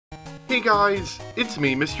Hey guys, it's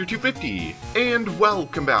me, Mr. 250, and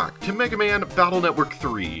welcome back to Megaman Battle Network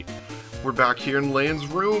 3. We're back here in Lan's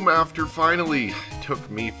room after finally,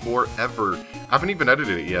 took me forever. I haven't even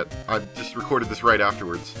edited it yet, I just recorded this right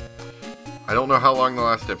afterwards. I don't know how long the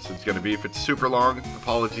last episode's going to be. If it's super long,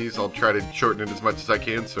 apologies, I'll try to shorten it as much as I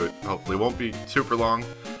can, so it hopefully won't be super long.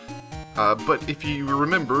 But if you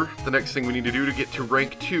remember, the next thing we need to do to get to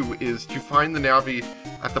rank 2 is to find the navi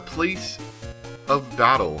at the place of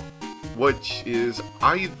battle, which is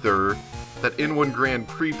either that N1 Grand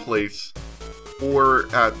Prix place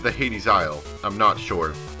or at the Hades Isle. I'm not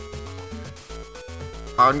sure.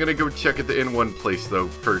 I'm gonna go check at the N1 place though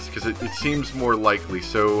first, because it seems more likely,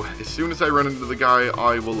 so as soon as I run into the guy,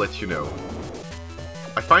 I will let you know.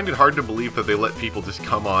 I find it hard to believe that they let people just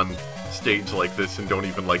come on stage like this and don't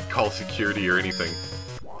even like call security or anything.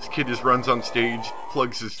 This kid just runs on stage,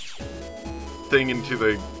 plugs his thing into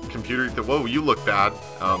the computer. Whoa, you look bad.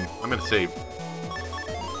 I'm gonna save.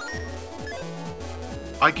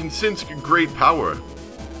 I can sense great power.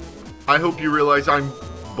 I hope you realize I'm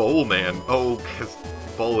Bowl Man. Oh, because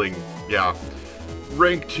bowling, yeah.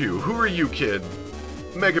 Rank 2. Who are you, kid?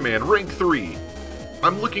 Megaman, rank 3.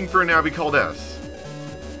 I'm looking for a navi called S.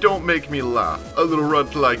 Don't make me laugh. A little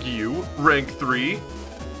runt like you, rank 3.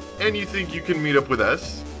 And you think you can meet up with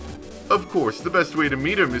S? Of course, the best way to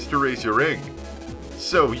meet him is to raise your rank.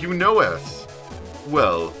 So, you know S.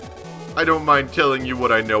 Well, I don't mind telling you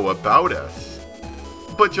what I know about S.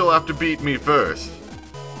 But you'll have to beat me first.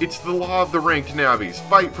 It's the law of the ranked navis.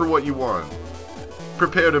 Fight for what you want.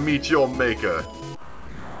 Prepare to meet your maker.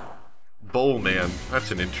 Bowl Man. That's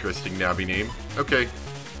an interesting navi name. Okay.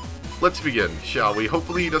 Let's begin, shall we?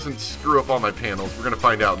 Hopefully he doesn't screw up all my panels. We're gonna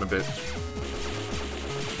find out in a bit.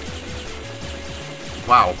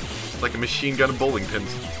 Wow. It's like a machine gun and bowling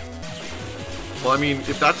pins. Well, I mean,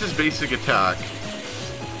 if that's his basic attack,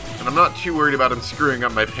 and I'm not too worried about him screwing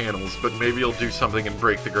up my panels, but maybe he'll do something and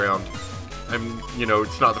break the ground. You know,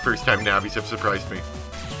 it's not the first time navis have surprised me.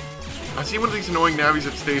 I see one of these annoying navis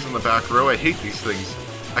that stays on the back row. I hate these things.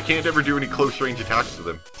 I can't ever do any close-range attacks to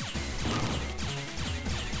them.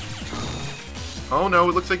 Oh no,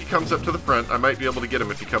 it looks like he comes up to the front. I might be able to get him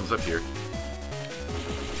if he comes up here.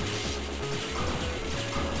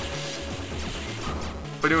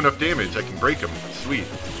 If I do enough damage, I can break him. Sweet.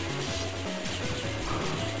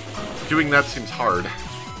 Doing that seems hard.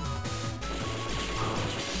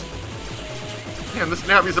 Man, this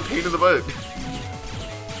navi's a pain in the butt.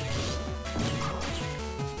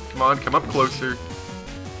 Come on, come up closer.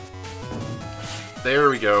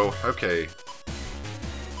 There we go. Okay.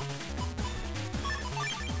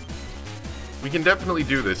 We can definitely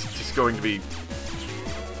do this. It's just going to be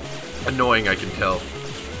annoying, I can tell.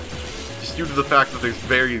 Just due to the fact that there's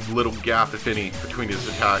very little gap, if any, between his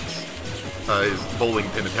attacks. His bowling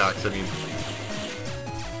pin attacks, I mean.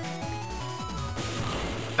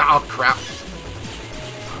 Oh, crap.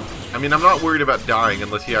 I mean, I'm not worried about dying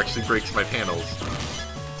unless he actually breaks my panels.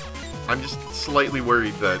 I'm just slightly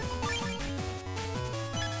worried that...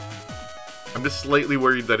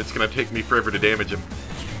 it's gonna take me forever to damage him.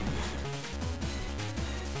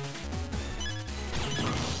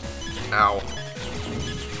 Ow.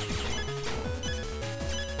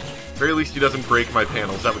 Very least he doesn't break my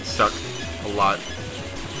panels. That would suck a lot.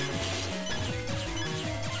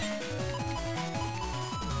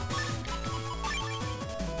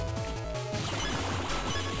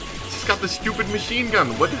 He's got the stupid machine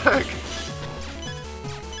gun. What the heck?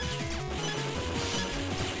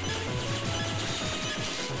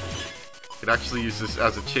 Could actually use this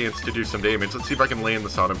as a chance to do some damage. Let's see if I can land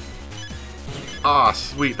this on him. Ah,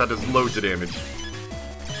 sweet. That does loads of damage.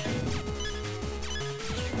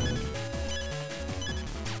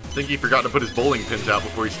 I think he forgot to put his bowling pins out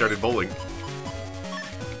before he started bowling.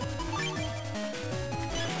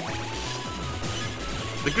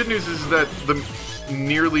 The good news is that the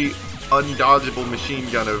nearly undodgeable machine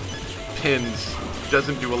gun of pins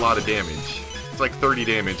doesn't do a lot of damage. It's like 30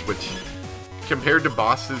 damage, which compared to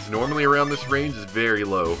bosses normally around this range is very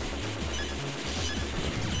low.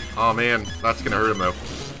 Oh man, that's gonna hurt him though.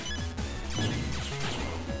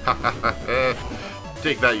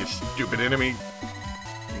 Take that, you stupid enemy.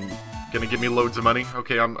 Gonna give me loads of money?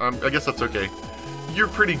 Okay, I guess that's okay. You're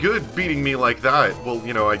pretty good beating me like that. Well,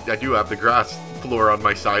 you know, I do have the grass floor on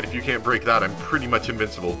my side. If you can't break that, I'm pretty much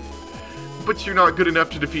invincible. But you're not good enough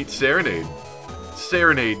to defeat Serenade.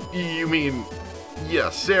 Serenade, you mean...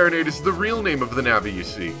 Yes, Serenade is the real name of the navi you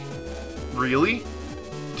seek. Really?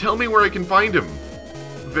 Tell me where I can find him.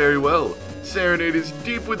 Very well. Serenade is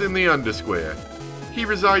deep within the Undersquare. He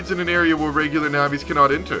resides in an area where regular navis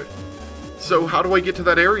cannot enter. So how do I get to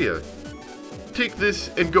that area? Take this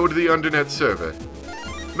and go to the Undernet server.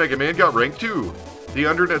 Megaman got rank 2. The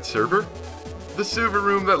Undernet server? The server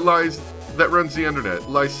room that runs the Undernet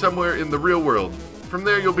lies somewhere in the real world. From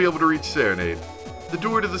there you'll be able to reach Serenade. The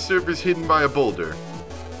door to the server is hidden by a boulder.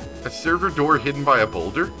 A server door hidden by a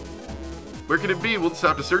boulder? Where could it be? We'll just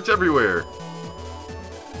have to search everywhere.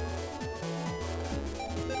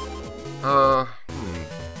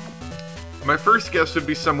 My first guess would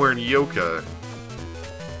be somewhere in Yoka.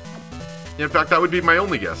 In fact, that would be my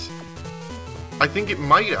only guess. I think it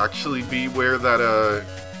might actually be where that,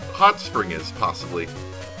 hot spring is, possibly.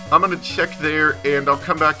 I'm gonna check there, and I'll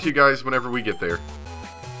come back to you guys whenever we get there.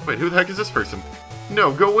 Wait, who the heck is this person?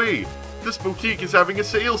 No, go away! This boutique is having a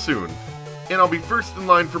sale soon, and I'll be first in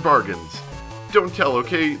line for bargains. Don't tell,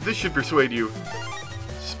 okay? This should persuade you.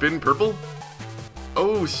 Spin purple?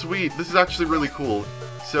 Oh, sweet. This is actually really cool.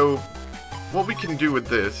 So, what we can do with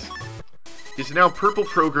this is now purple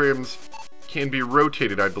programs can be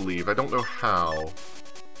rotated, I believe. I don't know how.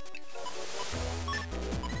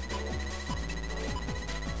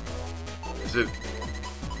 Is it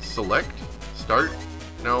select? Start?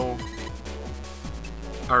 No.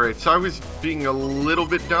 Alright, so I was being a little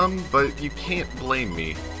bit dumb, but you can't blame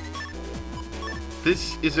me.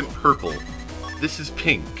 This isn't purple. This is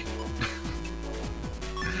pink.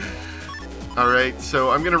 Alright,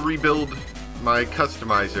 so I'm gonna rebuild my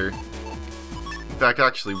customizer. In fact,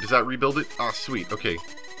 actually, does that rebuild it? Ah, sweet, okay.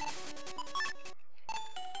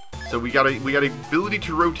 So we got a ability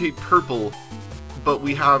to rotate purple, but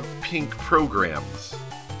we have pink programs.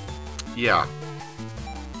 Yeah.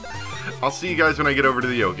 I'll see you guys when I get over to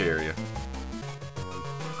the Yoka area.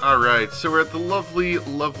 Alright, so we're at the lovely,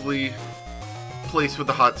 lovely place with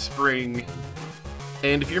the hot spring.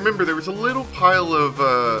 And if you remember, there was a little pile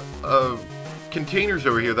of containers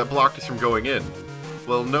over here that blocked us from going in.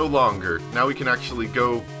 Well, no longer. Now we can actually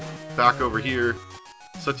go back over here.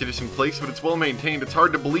 Such a distant place, but it's well maintained. It's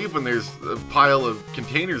hard to believe when there's a pile of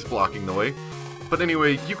containers blocking the way. But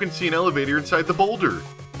anyway, you can see an elevator inside the boulder.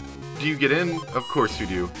 Do you get in? Of course you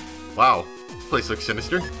do. Wow, this place looks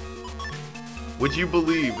sinister. Would you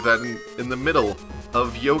believe that in the middle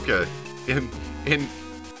of Yoka,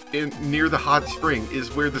 near the hot spring,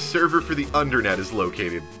 is where the server for the Undernet is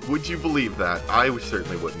located? Would you believe that? I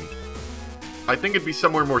certainly wouldn't. I think it'd be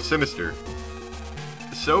somewhere more sinister.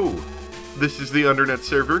 So, this is the Undernet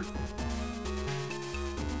server.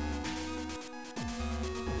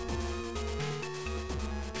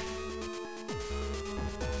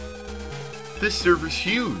 This server's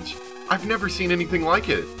huge. I've never seen anything like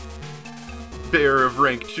it. Bearer of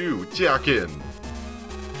rank 2, jack in.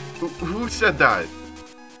 Who said that?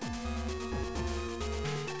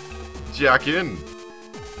 Jack in.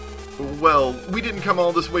 Well, we didn't come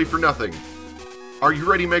all this way for nothing. Are you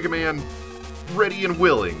ready, Megaman? Ready and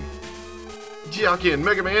willing. Jack in,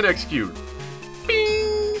 Megaman, execute.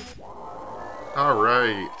 Bing!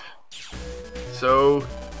 Alright. So,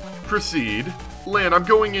 proceed. Land, I'm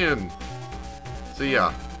going in. So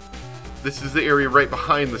yeah, this is the area right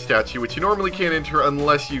behind the statue, which you normally can't enter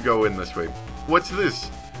unless you go in this way. What's this?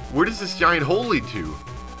 Where does this giant hole lead to?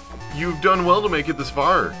 You've done well to make it this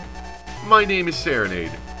far. My name is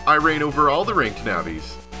Serenade. I reign over all the ranked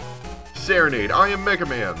navis. Serenade, I am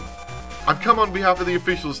Megaman. I've come on behalf of the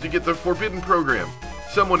officials to get the forbidden program.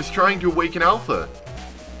 Someone is trying to awaken Alpha.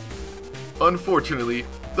 Unfortunately,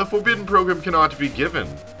 the forbidden program cannot be given.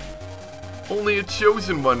 Only a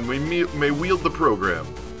chosen one may wield the program.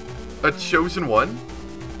 A chosen one?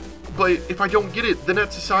 But if I don't get it, the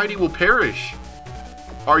Net Society will perish.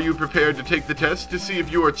 Are you prepared to take the test to see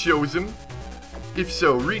if you are chosen? If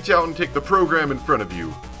so, reach out and take the program in front of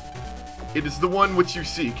you. It is the one which you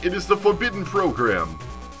seek. It is the forbidden program.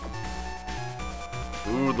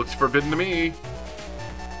 Ooh, looks forbidden to me.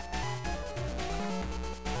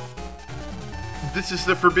 This is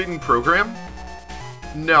the forbidden program?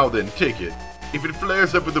 Now then, take it. If it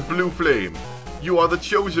flares up with a blue flame, you are the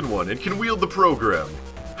chosen one and can wield the program.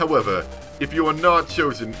 However, if you are not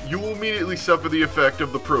chosen, you will immediately suffer the effect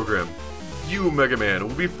of the program. You, Megaman,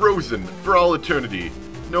 will be frozen for all eternity.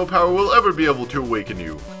 No power will ever be able to awaken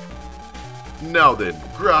you. Now then,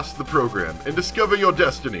 grasp the program and discover your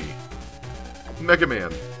destiny.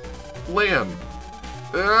 Megaman, land.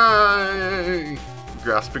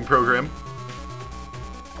 Grasping program.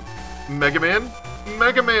 Megaman?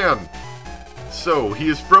 Megaman! So, he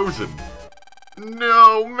is frozen.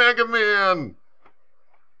 No, Megaman!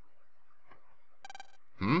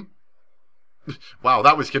 Wow,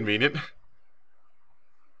 that was convenient.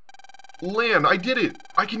 Lan, I did it!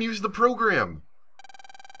 I can use the program!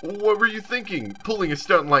 What were you thinking, pulling a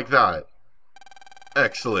stunt like that?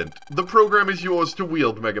 Excellent. The program is yours to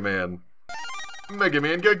wield, Megaman.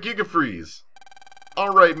 Megaman got Giga Freeze.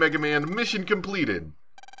 Alright, Megaman, mission completed.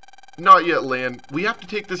 Not yet, Lan. We have to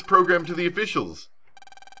take this program to the officials.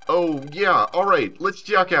 Oh, yeah, alright, let's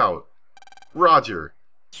jack out. Roger.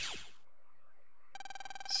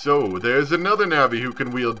 So, there's another Navi who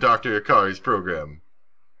can wield Dr. Akari's program.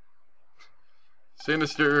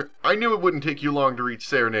 Sinister, I knew it wouldn't take you long to reach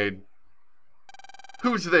Serenade.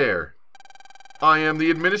 Who's there? I am the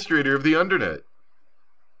administrator of the Undernet.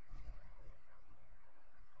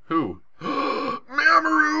 Who?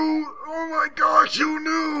 Mamoru! Oh my gosh, who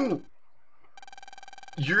knew?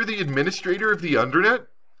 You're the administrator of the Undernet?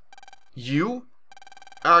 You?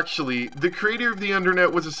 Actually, the creator of the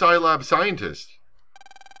Undernet was a Scilab scientist.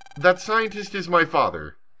 That scientist is my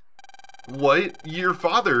father. What? Your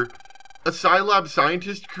father? A Scilab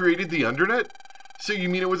scientist created the Undernet? So you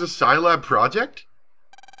mean it was a Scilab project?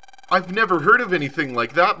 I've never heard of anything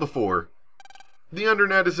like that before. The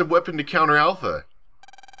Undernet is a weapon to counter Alpha,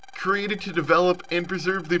 created to develop and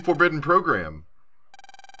preserve the Forbidden Program.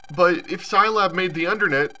 But if Scilab made the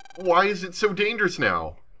Undernet, why is it so dangerous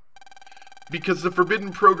now? Because the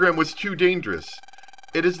Forbidden Program was too dangerous.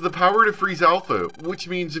 It has the power to freeze Alpha, which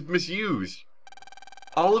means if misused,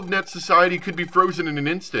 all of Net society could be frozen in an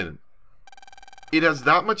instant. It has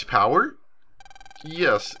that much power?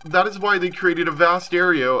 Yes, that is why they created a vast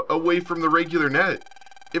area away from the regular net.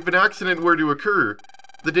 If an accident were to occur,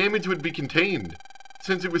 the damage would be contained.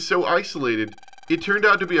 Since it was so isolated, it turned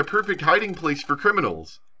out to be a perfect hiding place for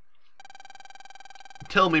criminals.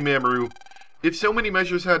 Tell me, Mamoru, if so many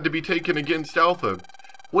measures had to be taken against Alpha,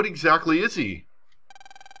 what exactly is he?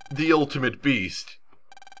 The ultimate beast.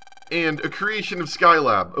 And a creation of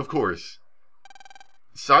Skylab, of course.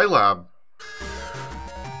 Scilab?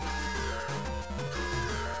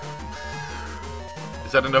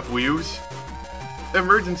 Is that enough views?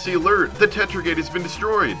 Emergency alert! The Tetragate has been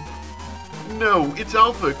destroyed! No, it's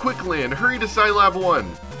Alpha! Quick, Lan! Hurry to Scilab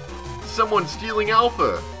 1! Someone's stealing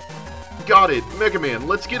Alpha! Got it! Megaman,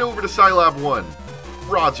 let's get over to Scilab 1!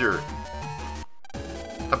 Roger!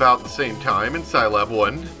 About the same time in Scilab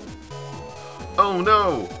 1. Oh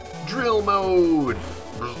no! Drill mode!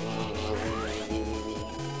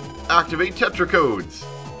 Activate Tetra codes!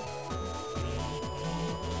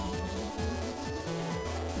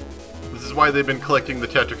 This is why they've been collecting the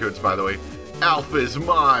Tetra codes, by the way. Alpha is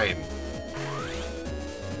mine!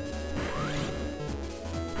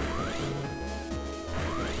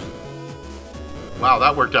 Wow,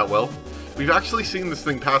 that worked out well. We've actually seen this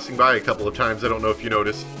thing passing by a couple of times, I don't know if you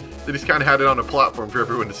noticed. They just kind of had it on a platform for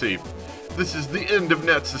everyone to see. This is the end of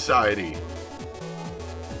Net Society.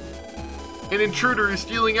 An intruder is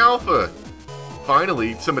stealing Alpha!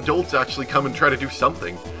 Finally, some adults actually come and try to do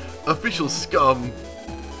something. Official scum!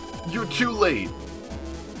 You're too late!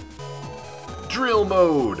 Drill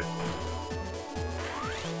mode!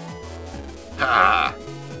 Ha!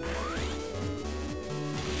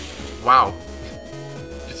 Wow.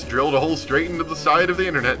 Just drilled a hole straight into the side of the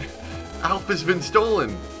internet. Alpha's been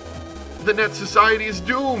stolen! The Net Society is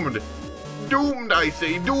doomed! Doomed, I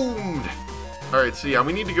say, doomed! Alright, so yeah,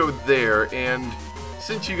 we need to go there, and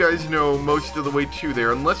since you guys know most of the way to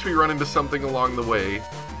there, unless we run into something along the way,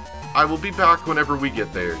 I will be back whenever we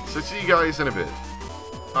get there. So see you guys in a bit.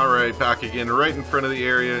 Alright, back again, right in front of the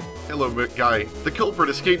area. Hello, guy. The culprit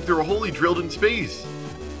escaped through a hole he drilled in space.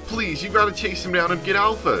 Please, you gotta chase him down and get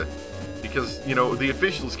Alpha. Because, you know, the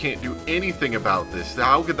officials can't do anything about this.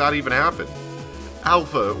 How could that even happen?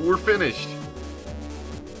 Alpha, we're finished.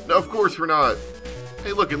 No, of course we're not.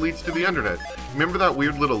 Hey look, it leads to the Undernet. Remember that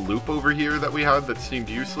weird little loop over here that we had that seemed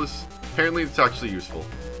useless? Apparently it's actually useful.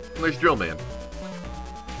 And there's Drillman.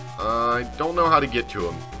 I don't know how to get to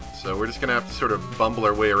him, so we're just gonna have to sort of bumble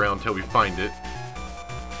our way around until we find it.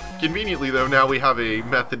 Conveniently though, now we have a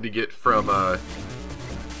method to get from the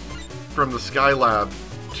Skylab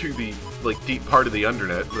to the, like, deep part of the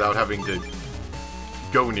Undernet without having to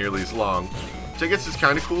go nearly as long. Which I guess is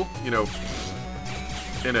kind of cool, you know,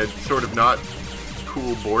 in a sort of not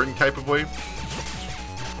cool, boring type of way.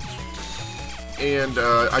 And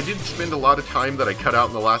I did spend a lot of time that I cut out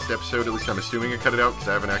in the last episode, at least I'm assuming I cut it out, because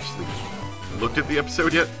I haven't actually looked at the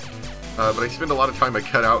episode yet. But I spent a lot of time I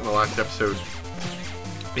cut out in the last episode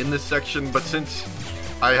in this section, but since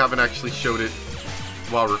I haven't actually showed it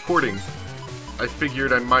while recording, I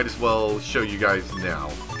figured I might as well show you guys now.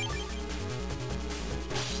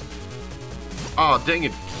 Aw, dang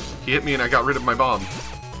it. He hit me and I got rid of my bomb.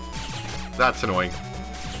 That's annoying.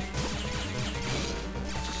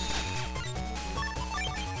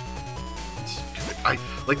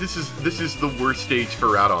 This is the worst stage for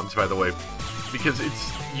Radons, by the way, because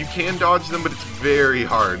you can dodge them, but it's very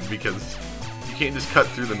hard because you can't just cut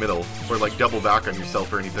through the middle, or like double back on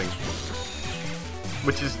yourself or anything.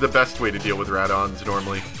 Which is the best way to deal with Radons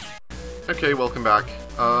normally. Okay, welcome back.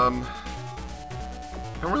 I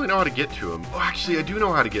don't really know how to get to him. Oh, actually, I do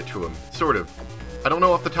know how to get to him. Sort of. I don't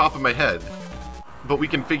know off the top of my head, but we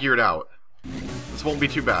can figure it out. This won't be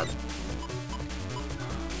too bad.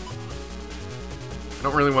 I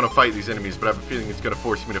don't really want to fight these enemies, but I have a feeling it's going to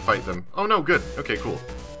force me to fight them. Oh no, good. Okay, cool.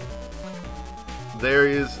 There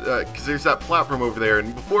is, because there's that platform over there,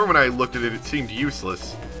 and before when I looked at it, it seemed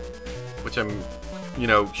useless. Which I'm, you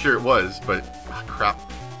know, sure it was, but, crap.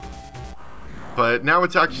 But now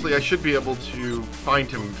it's actually, I should be able to find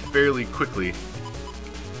him fairly quickly.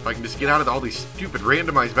 If I can just get out of all these stupid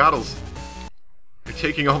randomized battles. They're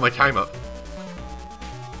taking all my time up.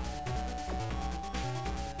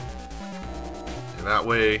 And that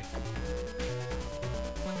way.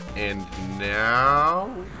 And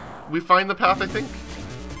now we find the path, I think.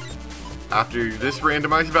 After this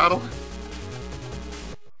randomized battle.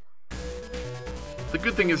 The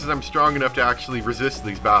good thing is that I'm strong enough to actually resist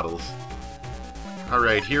these battles.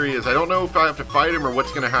 Alright, here he is. I don't know if I have to fight him or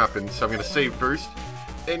what's going to happen, so I'm going to save first.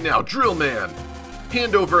 And now, Drill Man!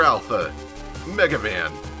 Hand over Alpha! Megaman!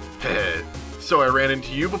 Heh. So I ran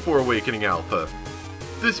into you before awakening Alpha.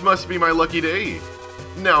 This must be my lucky day.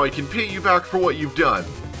 Now I can pay you back for what you've done.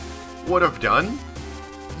 What I've done?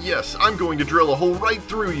 Yes, I'm going to drill a hole right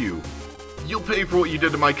through you. You'll pay for what you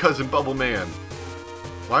did to my cousin Bubble Man.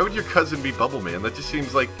 Why would your cousin be Bubble Man? That just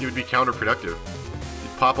seems like it would be counterproductive.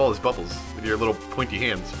 You'd pop all his bubbles with your little pointy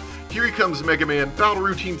hands. Here he comes, Mega Man. Battle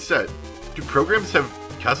routine set. Do programs have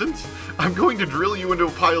cousins? I'm going to drill you into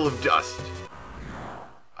a pile of dust.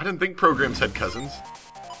 I didn't think programs had cousins.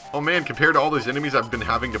 Oh man, compared to all those enemies I've been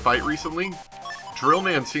having to fight recently, Drill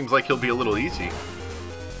Man seems like he'll be a little easy.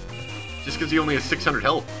 Just because he only has 600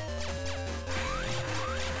 health.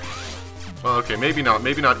 Well, okay, maybe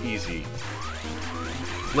not easy.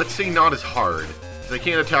 Let's say not as hard, because I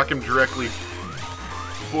can't attack him directly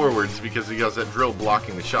forwards because he has that drill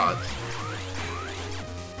blocking the shots.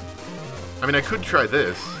 I mean, I could try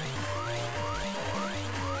this.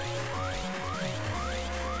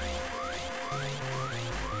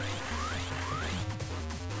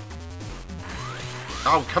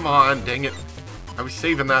 Oh, come on, dang it. I was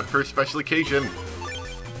saving that for a special occasion.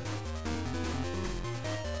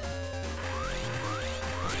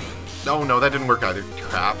 Oh no, that didn't work either.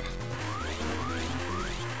 Crap.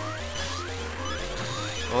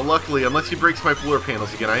 Well, luckily, unless he breaks my floor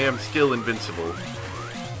panels again, I am still invincible.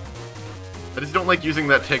 I just don't like using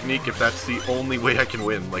that technique if that's the only way I can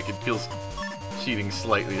win. Like, it feels cheating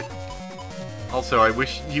slightly. Also, I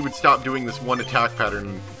wish he would stop doing this one attack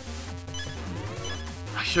pattern.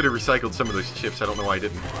 I should have recycled some of those chips. I don't know why I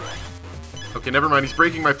didn't. Okay, never mind. He's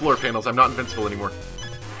breaking my floor panels. I'm not invincible anymore.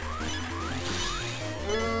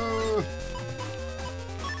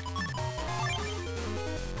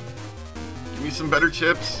 Give me some better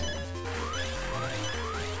chips.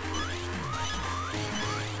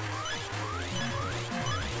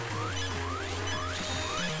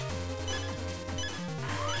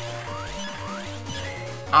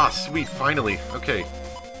 Ah, sweet, finally. Okay.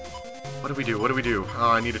 What do we do? What do we do?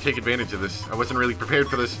 Oh, I need to take advantage of this. I wasn't really prepared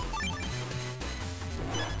for this.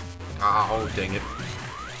 Oh, dang it.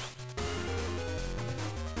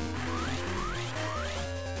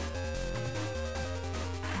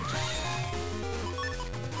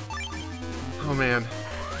 Oh, man.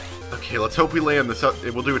 Okay, let's hope we land this up.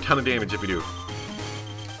 It will do a ton of damage if we do.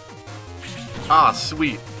 Ah,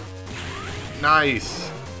 sweet.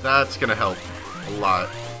 Nice. That's gonna help a lot.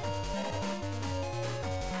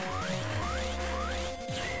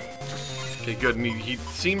 Okay, good. And he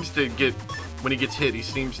seems to get, when he gets hit, he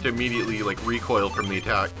seems to immediately, like, recoil from the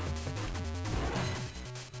attack.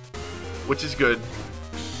 Which is good.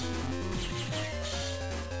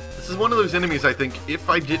 This is one of those enemies, I think, if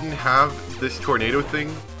I didn't have this tornado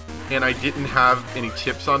thing, and I didn't have any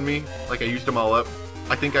chips on me, like I used them all up,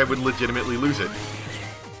 I think I would legitimately lose it.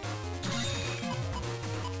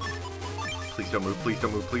 Please don't move, please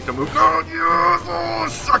don't move, please don't move. Oh, yes! Oh,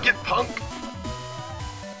 suck it, punk!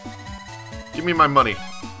 Give me my money.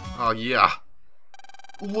 Oh, yeah.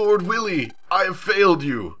 Lord Willie, I have failed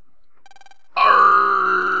you.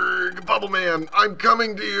 Arrgh, Bubble Man, I'm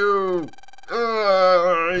coming to you.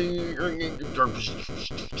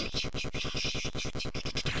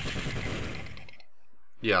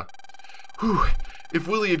 Yeah. Whew. If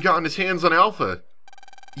Willie had gotten his hands on Alpha,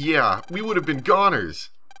 yeah, we would have been goners.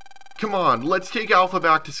 Come on, let's take Alpha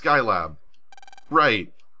back to Skylab.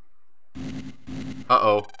 Right.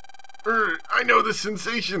 Uh-oh. I know this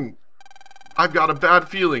sensation. I've got a bad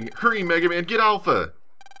feeling. Hurry, Mega Man, get Alpha.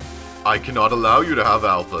 I cannot allow you to have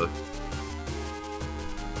Alpha.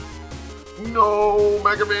 No,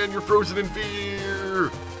 Megaman, you're frozen in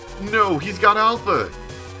fear. No, he's got Alpha.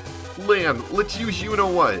 Lan, let's use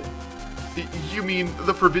you-know-what. You mean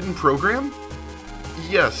the Forbidden Program?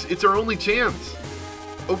 Yes, it's our only chance.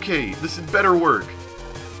 Okay, this had better work.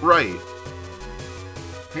 Right.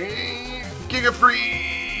 Giga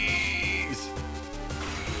Freeze!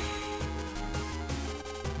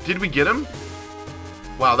 Did we get him?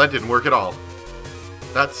 Wow, that didn't work at all.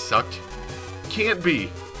 That sucked. Can't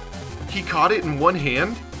be. He caught it in one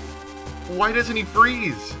hand? Why doesn't he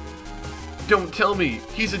freeze? Don't tell me,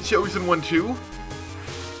 he's a chosen one too?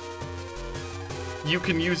 You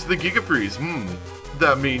can use the Giga Freeze.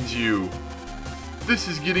 That means you. This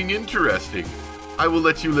is getting interesting. I will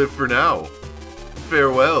let you live for now.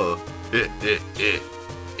 Farewell. The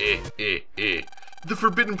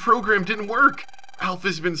Forbidden Program didn't work.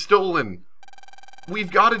 Alpha's been stolen.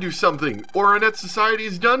 We've got to do something, or our net society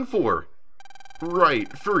is done for.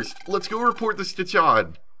 Right, first, let's go report this to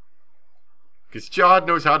Chad. Because Chad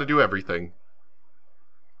knows how to do everything.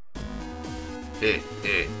 We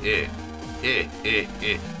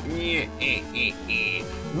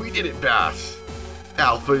did it, Bass.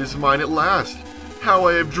 Alpha is mine at last. How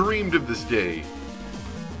I have dreamed of this day.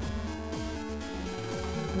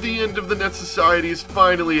 The end of the Net Society is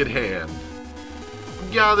finally at hand.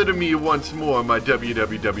 Gather to me once more, my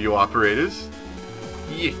WWW operators.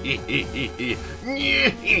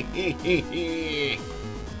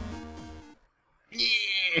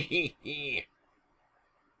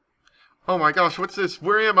 Oh my gosh, what's this?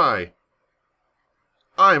 Where am I?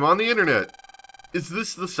 I'm on the internet. Is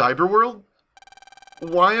this the cyber world?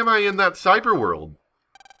 Why am I in that cyber world?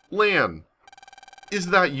 Lan, is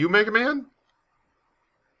that you, Megaman?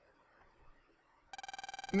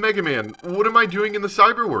 Megaman, what am I doing in the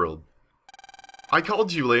cyber world? I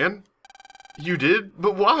called you, Lan. You did?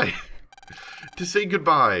 But why? To say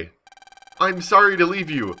goodbye. I'm sorry to leave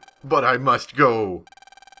you, but I must go.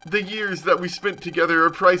 The years that we spent together are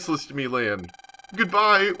priceless to me, Lan.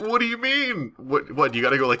 Goodbye? What do you mean? What, you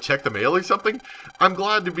gotta go, like, check the mail or something? I'm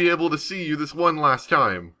glad to be able to see you this one last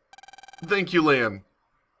time. Thank you, Lan.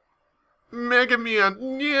 Megaman,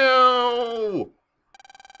 no!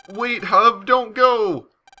 Wait, Hub, don't go!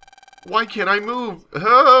 Why can't I move?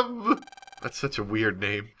 Hub! That's such a weird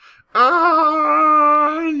name. Yeah.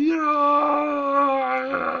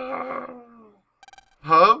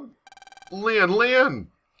 Hub? Lan!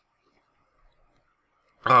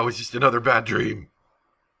 Oh, it was just another bad dream.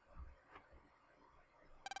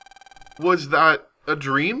 Was that a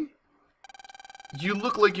dream? You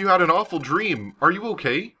look like you had an awful dream. Are you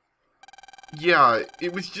okay? Yeah,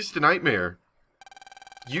 it was just a nightmare.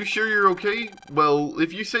 You sure you're okay? Well,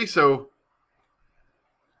 if you say so.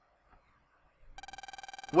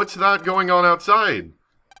 What's that going on outside?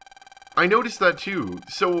 I noticed that too,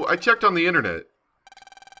 so I checked on the internet.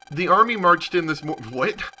 The army marched in this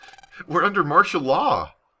what? We're under martial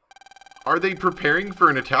law. Are they preparing for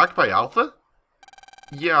an attack by Alpha?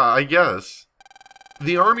 Yeah, I guess.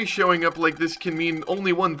 The army showing up like this can mean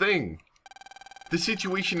only one thing. The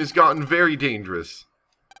situation has gotten very dangerous.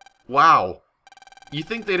 Wow. You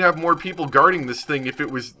think they'd have more people guarding this thing if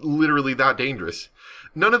it was literally that dangerous.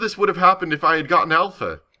 None of this would have happened if I had gotten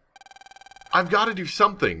Alpha. I've got to do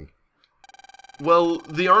something. Well,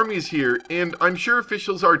 the army's here, and I'm sure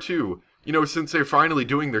officials are too. You know, since they're finally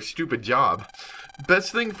doing their stupid job.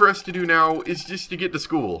 Best thing for us to do now is just to get to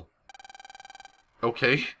school.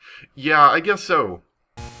 Okay. Yeah, I guess so.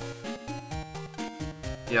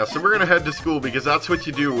 Yeah, so we're gonna head to school because that's what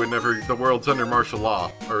you do whenever the world's under martial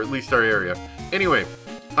law. Or at least our area. Anyway,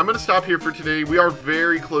 I'm gonna stop here for today. We are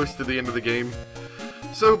very close to the end of the game.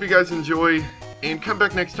 So hope you guys enjoy, and come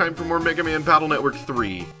back next time for more Mega Man Battle Network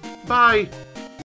 3. Bye!